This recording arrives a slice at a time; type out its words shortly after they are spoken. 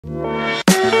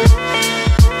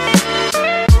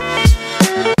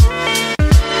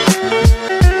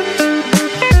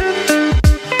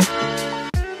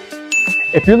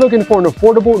If you're looking for an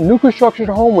affordable new construction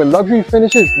home with luxury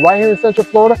finishes right here in Central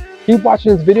Florida, keep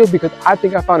watching this video because I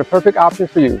think I found a perfect option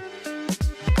for you.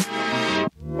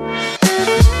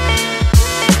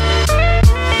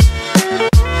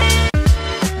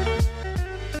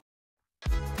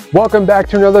 Welcome back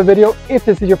to another video. If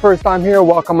this is your first time here,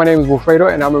 welcome. My name is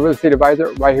Wilfredo and I'm a real estate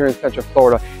advisor right here in Central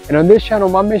Florida. And on this channel,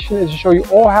 my mission is to show you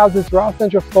all houses throughout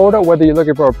Central Florida, whether you're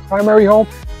looking for a primary home,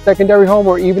 secondary home,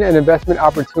 or even an investment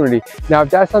opportunity. Now, if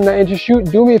that's something that interests you,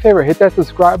 do me a favor, hit that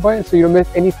subscribe button so you don't miss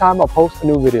any time I post a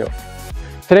new video.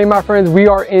 Today, my friends, we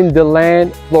are in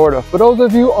Deland, Florida. For those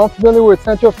of you unfamiliar with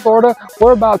Central Florida,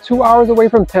 we're about 2 hours away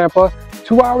from Tampa,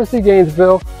 2 hours to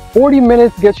Gainesville, 40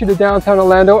 minutes gets you to downtown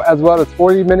Orlando, as well as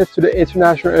 40 minutes to the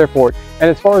international airport. And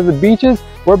as far as the beaches,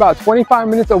 we're about 25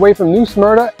 minutes away from New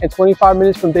Smyrna and 25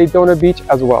 minutes from Daytona Beach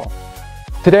as well.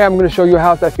 Today, I'm going to show you a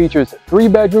house that features 3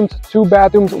 bedrooms, 2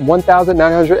 bathrooms,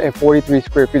 1,943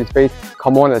 square feet of space.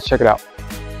 Come on, let's check it out.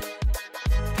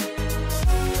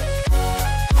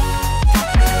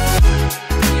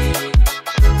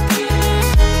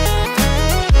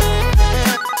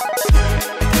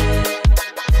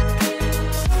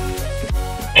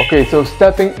 Okay, so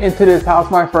stepping into this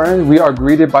house, my friends, we are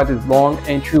greeted by this long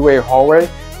entryway hallway.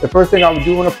 The first thing I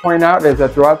do want to point out is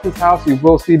that throughout this house, you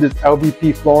will see this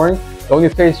LVP flooring. The only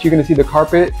place you're going to see the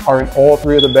carpet are in all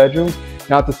 3 of the bedrooms.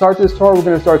 Now, to start this tour, we're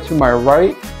going to start to my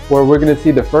right, where we're going to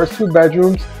see the first 2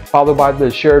 bedrooms, followed by the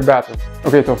shared bathroom.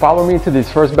 Okay, so follow me to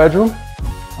this first bedroom.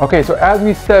 Okay, so as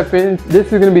we step in,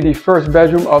 this is going to be the first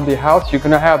bedroom of the house. You're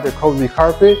going to have the cozy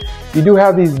carpet. You do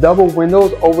have these double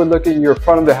windows overlooking your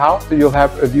front of the house, so you'll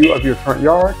have a view of your front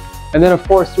yard. And then of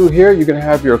course through here, you're going to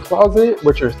have your closet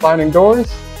with your sliding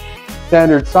doors,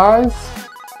 standard size.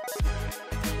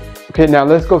 Okay, now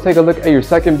let's go take a look at your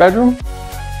second bedroom.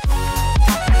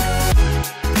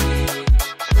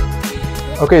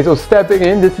 Okay, so stepping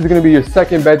in, this is going to be your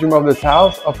second bedroom of this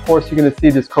house. Of course, you're going to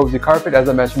see this cozy carpet, as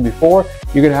I mentioned before.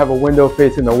 You're going to have a window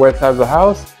facing the west side of the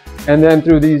house. And then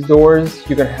through these doors,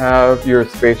 you're going to have your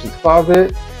spacious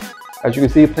closet. As you can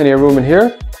see, plenty of room in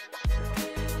here.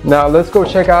 Now, let's go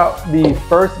check out the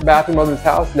first bathroom of this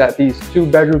house that these 2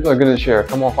 bedrooms are going to share.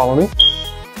 Come on, follow me.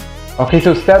 Okay,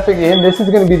 so stepping in, this is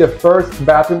going to be the first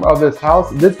bathroom of this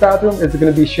house. This bathroom is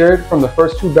going to be shared from the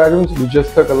first 2 bedrooms we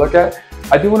just took a look at.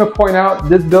 I do want to point out,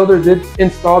 this builder did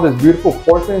install this beautiful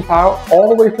porcelain tile all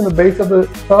the way from the base of the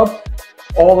tub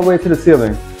all the way to the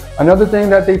ceiling. Another thing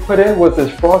that they put in was this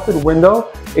frosted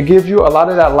window. It gives you a lot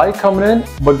of that light coming in,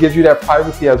 but gives you that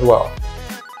privacy as well.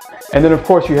 And then of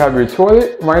course you have your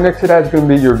toilet. Right next to that is going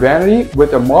to be your vanity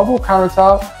with a marble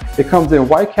countertop. It comes in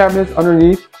white cabinets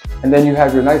underneath, and then you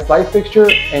have your nice light fixture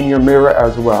and your mirror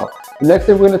as well. The next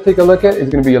thing we're going to take a look at is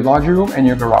going to be your laundry room and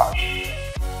your garage.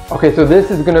 Okay, so this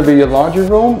is going to be your laundry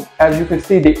room. As you can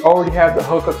see, they already have the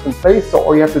hookups in place, so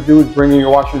all you have to do is bring in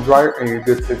your washer and dryer and you're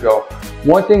good to go.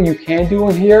 One thing you can do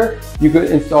in here, you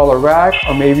could install a rack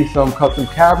or maybe some custom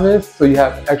cabinets so you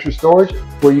have extra storage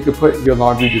where you could put your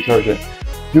laundry detergent.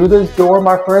 Through this door,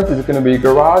 my friends, is going to be your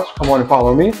garage. Come on and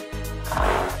follow me.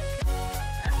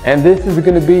 And this is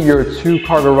going to be your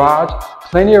 2-car garage.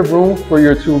 Plenty of room for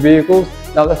your 2 vehicles.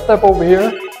 Now let's step over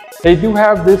here. They do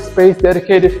have this space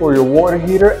dedicated for your water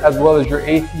heater as well as your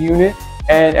AC unit.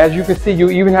 And as you can see,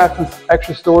 you even have some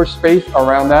extra storage space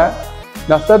around that.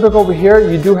 Now stepping over here,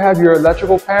 you do have your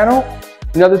electrical panel.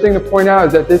 Another thing to point out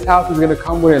is that this house is going to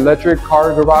come with an electric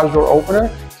car garage door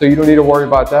opener, so you don't need to worry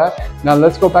about that. Now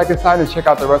let's go back inside and check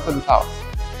out the rest of this house.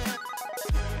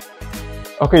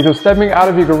 Okay, so stepping out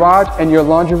of your garage and your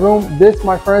laundry room, this,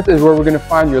 my friends, is where we're going to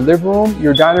find your living room,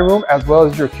 your dining room, as well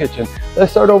as your kitchen. Let's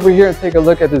start over here and take a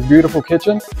look at this beautiful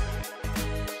kitchen.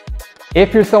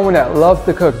 If you're someone that loves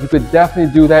to cook, you could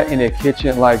definitely do that in a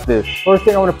kitchen like this. First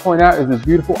thing I want to point out is this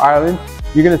beautiful island.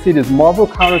 You're going to see this marble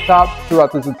countertop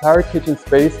throughout this entire kitchen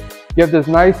space. You have this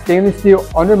nice stainless steel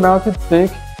under-mounted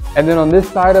sink. And then on this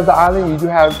side of the island, you do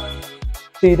have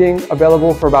seating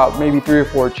available for about maybe 3 or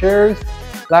 4 chairs.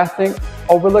 Last thing,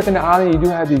 overlooking the island, you do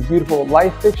have these beautiful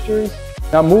light fixtures.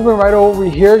 Now moving right over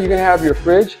here, you're going to have your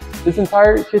fridge. This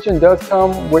entire kitchen does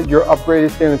come with your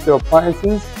upgraded stainless steel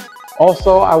appliances.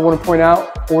 Also, I want to point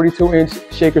out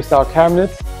 42-inch shaker style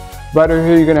cabinets. Right over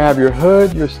here, you're going to have your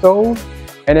hood, your stove.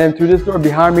 And then through this door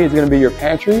behind me is going to be your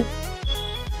pantry.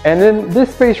 And then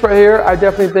this space right here, I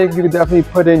definitely think you could definitely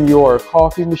put in your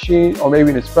coffee machine or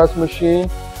maybe an espresso machine.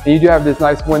 And you do have this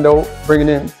nice window bringing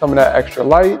in some of that extra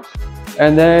light.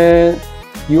 And then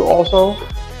you also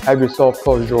have your soft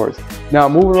closed drawers. Now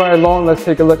moving right along, let's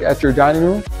take a look at your dining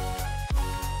room.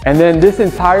 And then this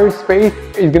entire space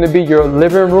is going to be your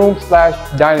living room /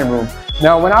 dining room.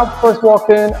 Now, when I first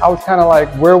walked in, I was kind of like,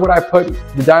 where would I put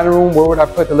the dining room? Where would I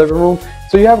put the living room?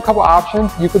 So you have a couple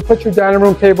options. You could put your dining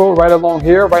room table right along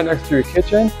here, right next to your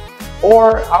kitchen.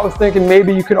 Or I was thinking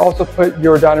maybe you could also put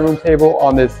your dining room table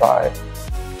on this side.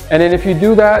 And then if you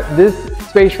do that, this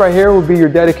space right here will be your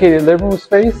dedicated living room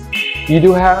space. You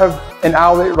do have an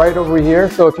outlet right over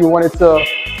here. So if you wanted to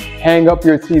hang up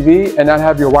your TV and not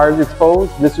have your wires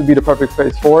exposed, this would be the perfect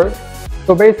place for it.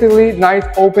 So basically, nice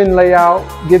open layout,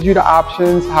 gives you the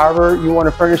options. However you want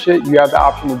to furnish it, you have the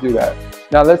option to do that.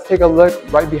 Now let's take a look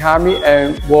right behind me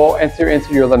and we'll enter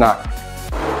into your lanai.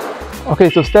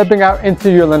 Okay, so stepping out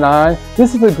into your lanai,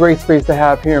 this is a great space to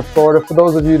have here in Florida. For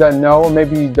those of you that know, or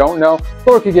maybe you don't know,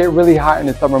 Florida can get really hot in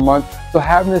the summer months. So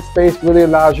having this space really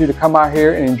allows you to come out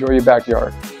here and enjoy your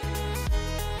backyard.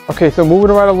 Okay, so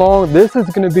moving right along, this is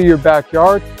going to be your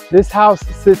backyard. This house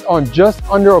sits on just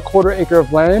under a 1/4 acre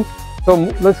of land. So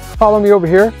let's follow me over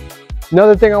here.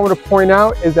 Another thing I want to point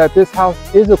out is that this house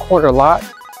is a corner lot.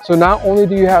 So not only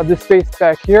do you have this space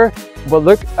back here, but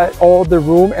look at all the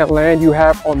room and land you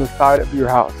have on the side of your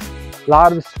house. A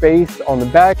lot of space on the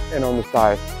back and on the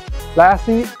side.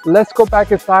 Lastly, let's go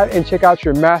back inside and check out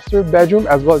your master bedroom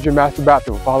as well as your master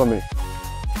bathroom. Follow me.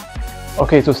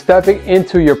 Okay, so stepping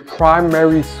into your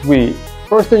primary suite.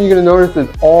 First thing you're going to notice is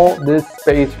all this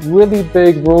space, really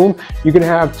big room. You can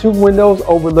have 2 windows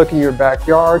overlooking your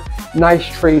backyard, nice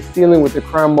tray ceiling with the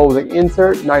crown molding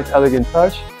insert, nice elegant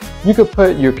touch. You could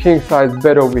put your king size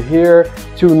bed over here,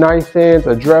 2 nightstands,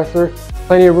 a dresser,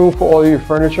 plenty of room for all of your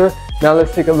furniture. Now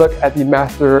let's take a look at the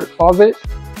master closet.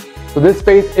 So this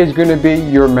space is going to be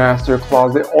your master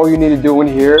closet. All you need to do in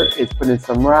here is put in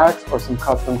some racks or some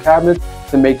custom cabinets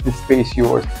to make this space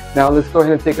yours. Now let's go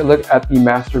ahead and take a look at the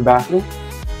master bathroom.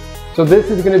 So this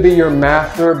is going to be your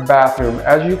master bathroom.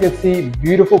 As you can see,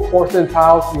 beautiful porcelain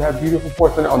tiles. You have beautiful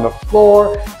porcelain on the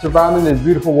floor, surrounding this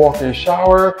beautiful walk-in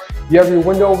shower. You have your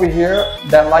window over here,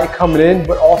 that light coming in,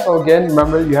 but also again,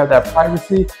 remember you have that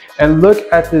privacy. And look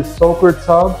at this soaker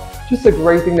tub. Just a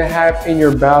great thing to have in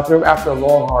your bathroom after a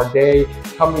long, hard day.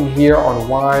 Come in here,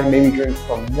 unwind, maybe drink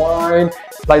some wine,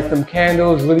 light some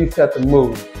candles, really set the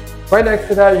mood. Right next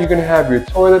to that, you're gonna have your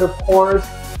toilet, of course.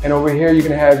 And over here, you're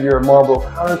gonna have your marble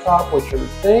countertop with your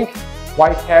sink,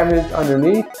 white cabinets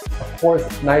underneath, of course,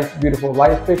 nice, beautiful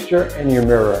light fixture, and your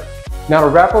mirror. Now to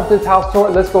wrap up this house tour,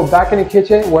 let's go back in the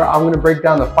kitchen where I'm gonna break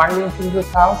down the finances of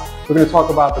this house. We're gonna talk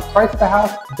about the price of the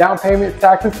house, down payment,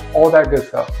 taxes, all that good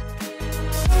stuff.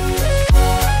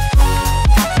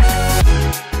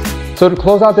 So to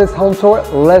close out this home tour,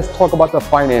 let's talk about the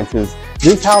finances.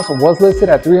 This house was listed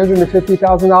at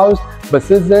 $350,000, but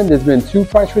since then there's been 2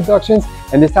 price reductions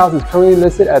and this house is currently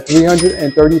listed at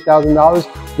 $330,000.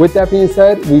 With that being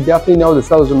said, we definitely know the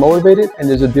sellers are motivated and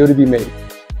there's a deal to be made.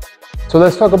 So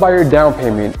let's talk about your down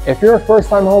payment. If you're a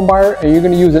first-time home buyer and you're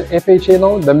going to use an FHA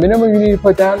loan, the minimum you need to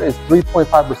put down is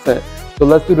 3.5%. So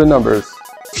let's do the numbers.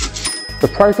 The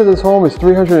price of this home is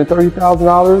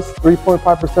 $330,000.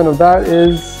 3.5% of that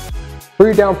is, for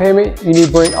your down payment, you need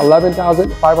to bring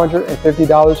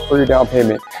 $11,550 for your down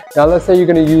payment. Now let's say you're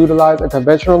going to utilize a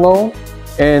conventional loan,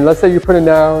 and let's say you're putting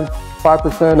down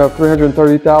 5% of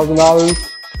 $330,000.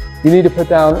 You need to put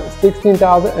down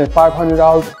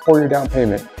 $16,500 for your down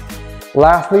payment.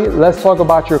 Lastly, let's talk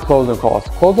about your closing costs.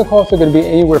 Closing costs are going to be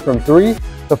anywhere from 3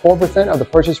 to 4% of the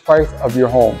purchase price of your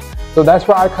home. So that's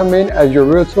where I come in as your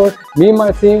realtor. Me and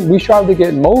my team, we strive to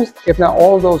get most, if not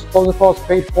all of those closing costs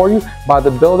paid for you by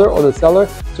the builder or the seller,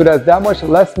 so that's that much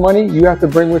less money you have to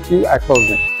bring with you at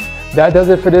closing. That does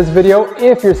it for this video.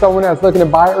 If you're someone that's looking to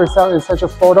buy or sell in Central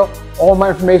Florida, all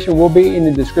my information will be in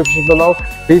the description below.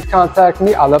 Please contact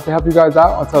me. I'd love to help you guys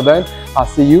out. Until then, I'll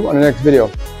see you on the next video.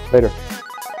 Later.